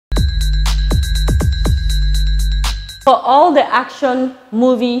For all the action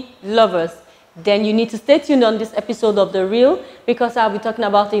movie lovers, then you need to stay tuned on this episode of The Reel, because I'll be talking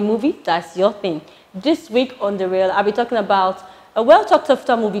about a movie that's your thing. This week on The Reel, I'll be talking about a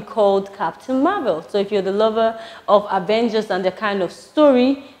well-talked-after movie called Captain Marvel. So if you're the lover of Avengers and the kind of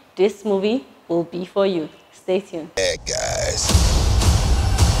story, this movie will be for you. Stay tuned. Yeah, guys.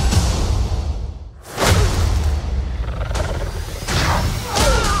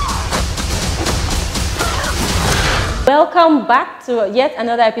 Welcome back to yet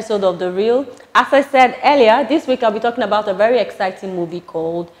another episode of The Reel. As I said earlier, this week I'll be talking about a very exciting movie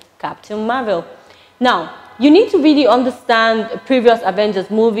called Captain Marvel. Now, you need to really understand the previous Avengers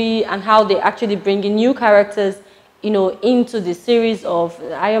movie and how they actually bring in new characters, into the series of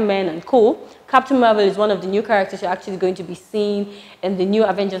Iron Man and co. Captain Marvel is one of the new characters you're actually going to be seeing in the new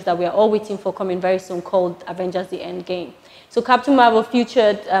Avengers that we are all waiting for coming very soon, called Avengers: The Endgame. So Captain Marvel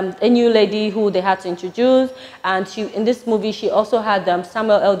featured a new lady who they had to introduce, and in this movie she also had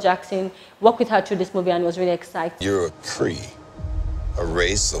Samuel L. Jackson work with her through this movie, and it was really exciting. You're a Kree, a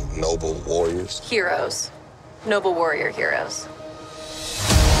race of noble warriors. Heroes. Noble warrior heroes.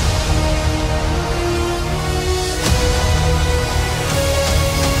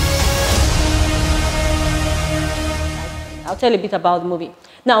 I'll tell you a bit about the movie.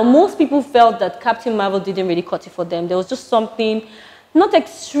 Now, most people felt that Captain Marvel didn't really cut it for them. There was just something not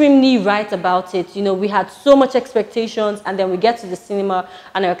extremely right about it. We had so much expectations, and then we get to the cinema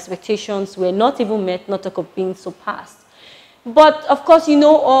and our expectations were not even met, not talk of being surpassed. But of course,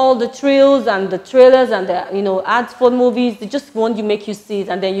 all the trailers and the trailers and the ads for movies, they just want to make you see it,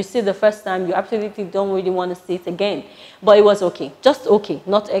 and then you see it the first time, you absolutely don't really want to see it again. But it was okay, just okay,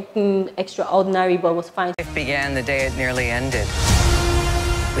 not extraordinary, but it was fine. Life began the day it nearly ended.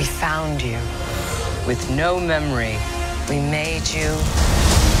 We found you with no memory. We made you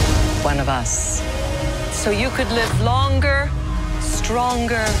one of us, so you could live longer,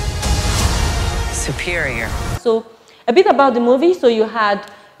 stronger, superior. So a bit about the movie. So you had,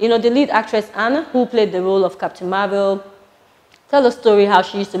 the lead actress Anna, who played the role of Captain Marvel, tell a story how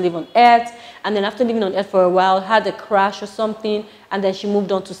she used to live on Earth, and then after living on Earth for a while, had a crash or something, and then she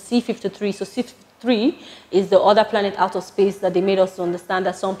moved on to C-53. So C-53 is the other planet out of space that they made us to understand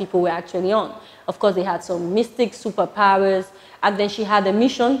that some people were actually on. Of course, they had some mystic superpowers, and then she had a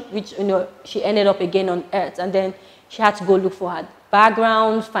mission, which, she ended up again on Earth, and then she had to go look for her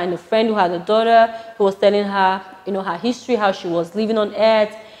background, find a friend who had a daughter who was telling her, her history, how she was living on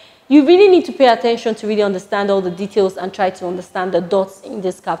Earth. You really need to pay attention to really understand all the details and try to understand the dots in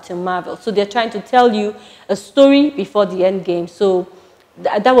this Captain Marvel. So they're trying to tell you a story before the end game. So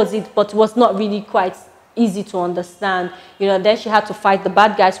that was it, but it was not really quite easy to understand. Then she had to fight the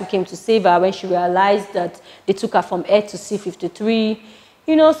bad guys who came to save her when she realized that they took her from Earth to C-53.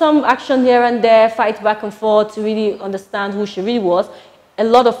 Some action here and there, fight back and forth to really understand who she really was. A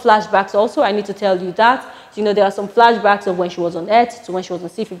lot of flashbacks also, I need to tell you that. There are some flashbacks of when she was on Earth to when she was on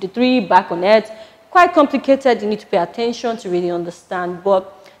C-53, back on Earth. Quite complicated, you need to pay attention to really understand.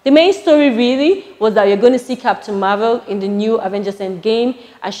 But the main story really was that you're going to see Captain Marvel in the new Avengers Endgame,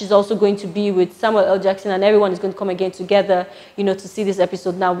 and she's also going to be with Samuel L. Jackson, and everyone is going to come again together, to see this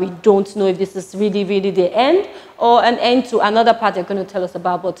episode. Now, we don't know if this is really, really the end or an end to another part they're going to tell us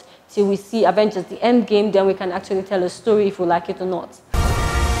about, but till we see Avengers the Endgame, then we can actually tell a story if we like it or not.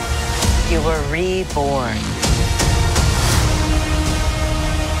 You were reborn.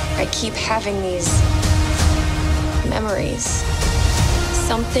 I keep having these memories.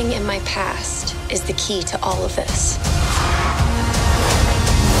 Something in my past is the key to all of this.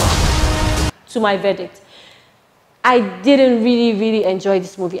 To my verdict, I didn't really, really enjoy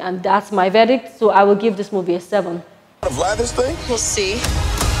this movie, and that's my verdict, so I will give this movie a 7. Fly this thing? We'll see.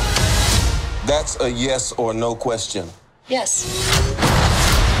 That's a yes or no question. Yes.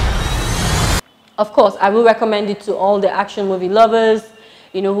 Of course, I will recommend it to all the action movie lovers,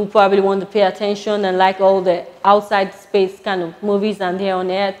 who probably want to pay attention and like all the outside space kind of movies and here on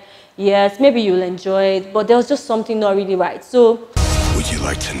Earth. Yes, maybe you'll enjoy it, but there was just something not really right. So, would you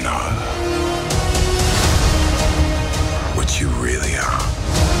like to know what you really are?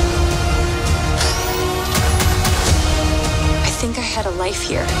 I think I had a life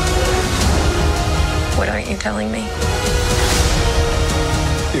here. What aren't you telling me?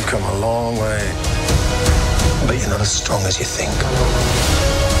 You've come a long way, but you're not as strong as you think.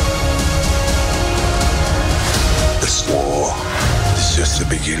 This war is just the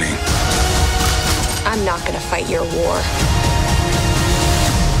beginning. I'm not gonna fight your war.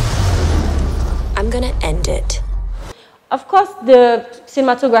 I'm gonna end it. Of course, the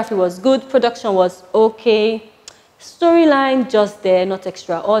cinematography was good, production was okay, storyline just there, not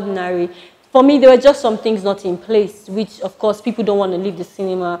extraordinary. for me, there were just some things not in place, which, of course, people don't want to leave the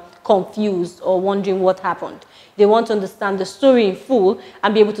cinema confused or wondering what happened. They want to understand the story in full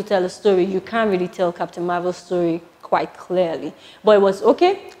and be able to tell a story. You can't really tell Captain Marvel's story quite clearly. But it was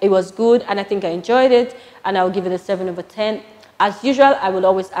okay, it was good, and I think I enjoyed it, and I'll give it a 7 over 10. As usual, I will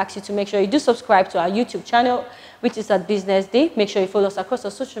always ask you to make sure you do subscribe to our YouTube channel, which is at BusinessDay. Make sure you follow us across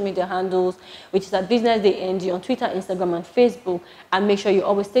our social media handles, which is at BusinessDayNG on Twitter, Instagram, and Facebook. And make sure you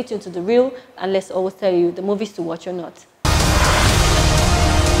always stay tuned to The Real, and let's always tell you the movies to watch or not.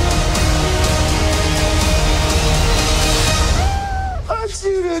 Aren't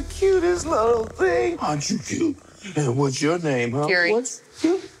you the cutest little thing? Aren't you cute? And what's your name, huh? Fury. What's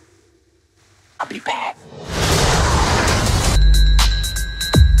cute? I'll be back.